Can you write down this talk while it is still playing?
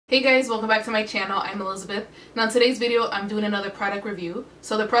Hey guys, welcome back to my channel. I'm Elizabeth. Now in today's video I'm doing another product review.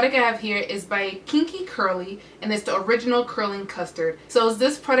 So the product I have here is by Kinky-Curly and it's the original curling custard. So it's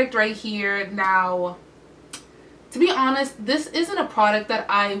this product right here. Now to be honest, this isn't a product that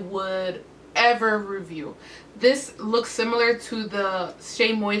I would ever review. This looks similar to the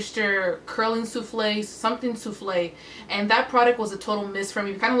Shea Moisture curling souffle, something souffle, and that product was a total miss for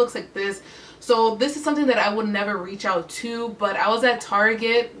me. It kind of looks like this. So this is something that I would never reach out to, but I was at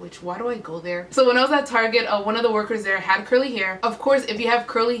Target, which why do I go there? So when I was at Target, one of the workers there had curly hair. Of course, if you have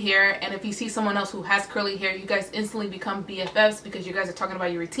curly hair and if you see someone else who has curly hair, you guys instantly become BFFs because you guys are talking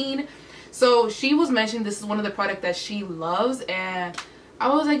about your routine. So she was mentioning this is one of the products that she loves, and I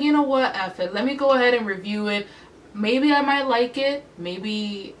was like, you know what, F it. Let me go ahead and review it. Maybe I might like it,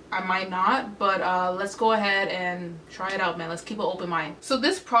 maybe I might not, but let's go ahead and try it out, man. Let's keep an open mind. So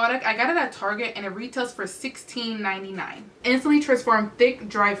this product, I got it at Target and it retails for $16.99. Instantly transform thick,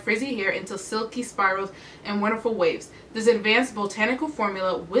 dry, frizzy hair into silky spirals and wonderful waves. This advanced botanical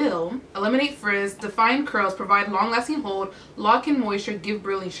formula will eliminate frizz, define curls, provide long-lasting hold, lock in moisture, give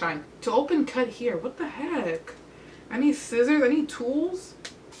brilliant shine. To open cut here, what the heck? I need scissors, I need tools.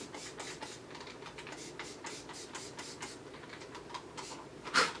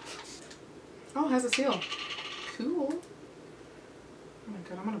 Oh, it has a seal. Cool. Oh my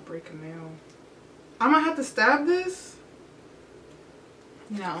god, I'm gonna break a nail. I'm gonna have to stab this?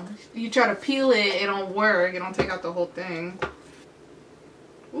 No. You try to peel it, it don't work. It don't take out the whole thing.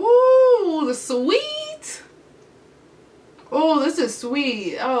 Ooh, the sweet! Oh, this is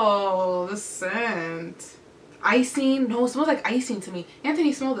sweet. Oh, the scent. Icing? No, it smells like icing to me.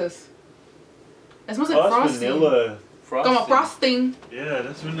 Anthony, smell this. It smells like frosting. Vanilla. Frosting. Come on, frosting. Yeah,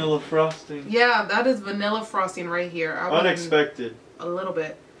 that's vanilla frosting. Yeah, that is vanilla frosting right here. Unexpected. A little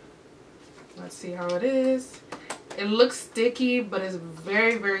bit. Let's see how it is. It looks sticky, but it's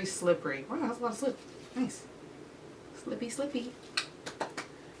very, very slippery. Wow, that's a lot of slip. Nice. Slippy, slippy.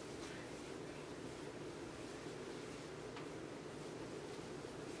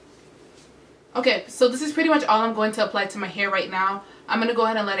 Okay, so this is pretty much all I'm going to apply to my hair right now. I'm going to go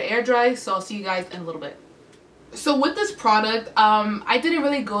ahead and let it air dry, so I'll see you guys in a little bit. So with this product, I didn't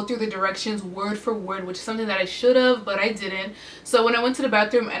really go through the directions word for word, which is something that I should have, but I didn't. So when I went to the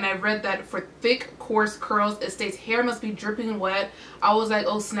bathroom and I read that for thick, coarse curls, it states hair must be dripping wet, I was like,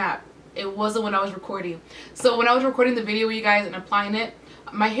 oh snap. It wasn't when I was recording. So when I was recording the video with you guys and applying it,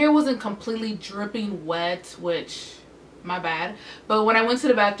 my hair wasn't completely dripping wet, which... my bad. But when I went to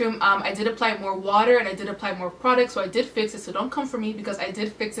the bathroom, I did apply more water and I did apply more product, so I did fix it. So don't come for me because I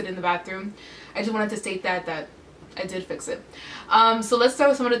did fix it in the bathroom. I just wanted to state that I did fix it. So let's start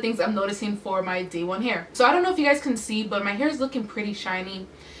with some of the things I'm noticing for my day one hair. So I don't know if you guys can see, but my hair is looking pretty shiny.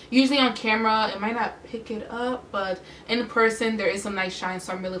 Usually on camera it might not pick it up, but in person there is some nice shine,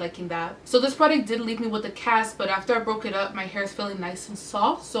 so I'm really liking that. So this product did leave me with a cast, but after I broke it up my hair is feeling nice and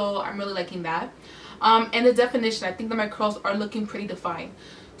soft, so I'm really liking that. And the definition, I think that my curls are looking pretty defined.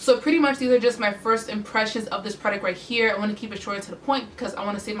 So pretty much these are just my first impressions of this product right here. I want to keep it short and to the point because I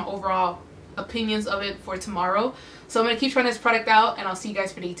want to save my overall opinions of it for tomorrow. So I'm going to keep trying this product out and I'll see you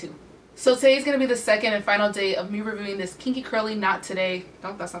guys for day 2. So today is going to be the second and final day of me reviewing this Kinky-Curly, not today,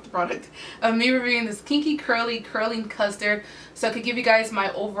 no, that's not the product, of me reviewing this Kinky-Curly curling custard, so I could give you guys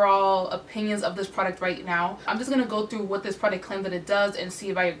my overall opinions of this product right now. I'm just going to go through what this product claims that it does and see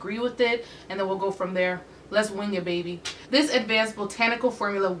if I agree with it, and then we'll go from there. Let's wing it, baby. This advanced botanical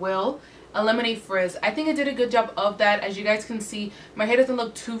formula will eliminate frizz. I think I did a good job of that. As you guys can see, my hair doesn't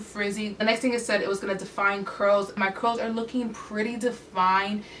look too frizzy. The next thing it said, it was going to define curls. My curls are looking pretty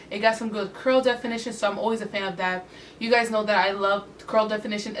defined. It got some good curl definition, so I'm always a fan of that. You guys know that I love curl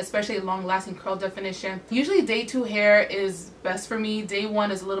definition, especially long-lasting curl definition. Usually day 2 hair is best for me. Day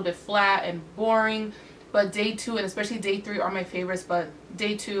 1 is a little bit flat and boring, but day 2 and especially day 3 are my favorites, but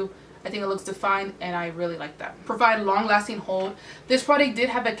day 2 I think it looks defined and I really like that. Provide long-lasting hold. This product did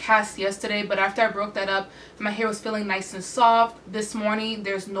have a cast yesterday, but after I broke that up, my hair was feeling nice and soft. This morning,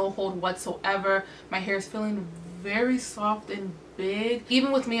 there's no hold whatsoever. My hair is feeling very soft and big.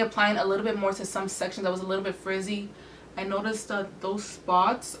 Even with me applying a little bit more to some sections that was a little bit frizzy, I noticed that those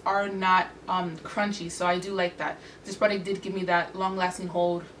spots are not crunchy, so I do like that. This product did give me that long-lasting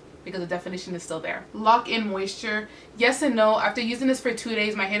hold because the definition is still there. Lock in moisture. Yes and no. After using this for 2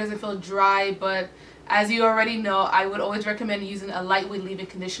 days, my hair doesn't feel dry, but as you already know, I would always recommend using a lightweight leave-in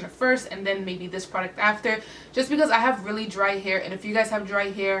conditioner first and then maybe this product after, just because I have really dry hair, and if you guys have dry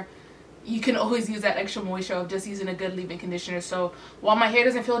hair, you can always use that extra moisture of just using a good leave-in conditioner. So while my hair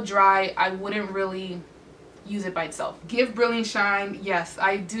doesn't feel dry, I wouldn't really use it by itself. Give brilliant shine. Yes,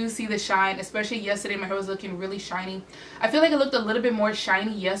 I do see the shine, especially yesterday my hair was looking really shiny. I feel like it looked a little bit more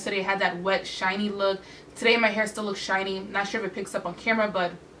shiny yesterday. It had that wet shiny look. Today my hair still looks shiny. Not sure if it picks up on camera,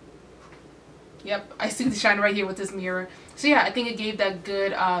 but yep, I see the shine right here with this mirror. So yeah, I think it gave that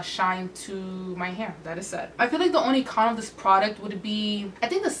good shine to my hair. That is said. I feel like the only con of this product would be, I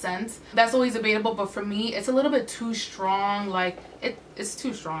think, the scent. That's always debatable, but for me, it's a little bit too strong. Like, it's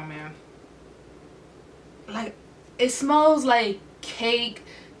too strong, man. Like, it smells like cake.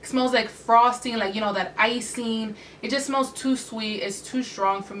 It smells like frosting, like, you know, that icing. It just smells too sweet. It's too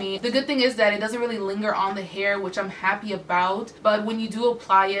strong for me. The good thing is that it doesn't really linger on the hair, which I'm happy about. But when you do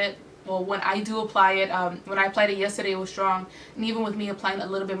apply it, well, when I do apply it, when I applied it yesterday, it was strong. And even with me applying a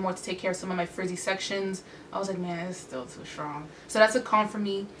little bit more to take care of some of my frizzy sections, I was like, man, it's still too strong. So that's a con for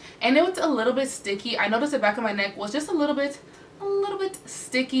me. And it was a little bit sticky. I noticed the back of my neck was just a little bit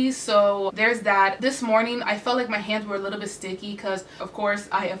sticky, so there's that. This morning I felt like my hands were a little bit sticky because of course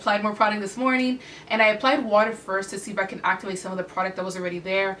I applied more product this morning, and I applied water first to see if I can activate some of the product that was already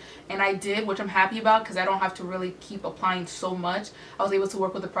there, and I did, which I'm happy about because I don't have to really keep applying so much. I was able to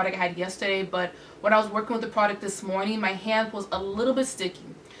work with the product I had yesterday, but when I was working with the product this morning, my hand was a little bit sticky.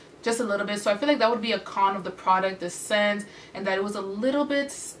 Just a little bit. So I feel like that would be a con of the product, the scent, and that it was a little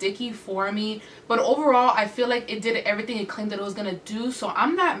bit sticky for me. But overall, I feel like it did everything it claimed that it was going to do. So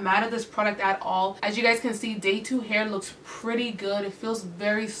I'm not mad at this product at all. As you guys can see, day 2 hair looks pretty good. It feels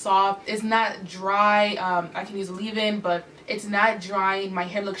very soft. It's not dry. I can use a leave-in, but it's not drying. My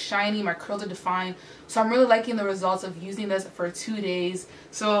hair looks shiny. My curls are defined. So I'm really liking the results of using this for 2 days.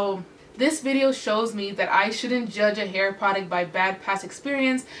 So this video shows me that I shouldn't judge a hair product by bad past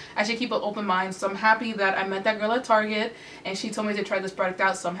experience. I should keep an open mind. So I'm happy that I met that girl at Target and she told me to try this product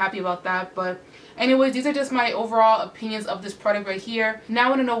out. So I'm happy about that. But anyways, these are just my overall opinions of this product right here. Now I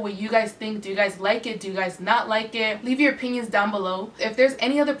want to know what you guys think. Do you guys like it? Do you guys not like it? Leave your opinions down below. If there's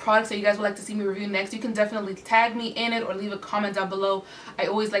any other products that you guys would like to see me review next, you can definitely tag me in it or leave a comment down below. I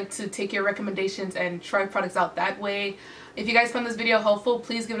always like to take your recommendations and try products out that way. If you guys found this video helpful,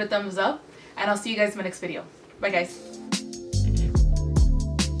 please give it a thumbs up, and I'll see you guys in my next video. Bye guys.